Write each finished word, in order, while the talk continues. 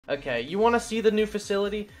Okay, you want to see the new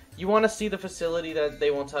facility? You want to see the facility that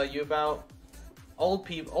they won't tell you about? Old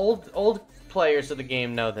players of the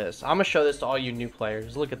game know this. I'm gonna show this to all you new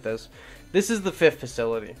players. Look at this. This is the 5th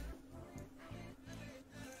facility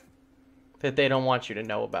that they don't want you to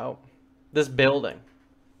know about. This building.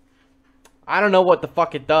 I don't know what the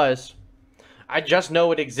fuck it does. I just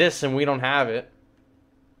know it exists and we don't have it.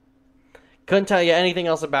 Couldn't tell you anything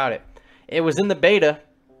else about it. It was in the beta.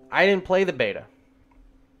 I didn't play the beta.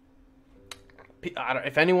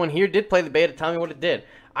 If anyone here did play the beta, tell me what it did.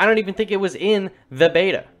 I don't even think it was in the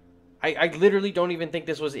beta. I literally don't even think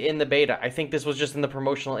this was in the beta. I think this was just in the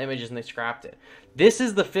promotional images and they scrapped it. This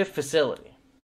is the 5th facility.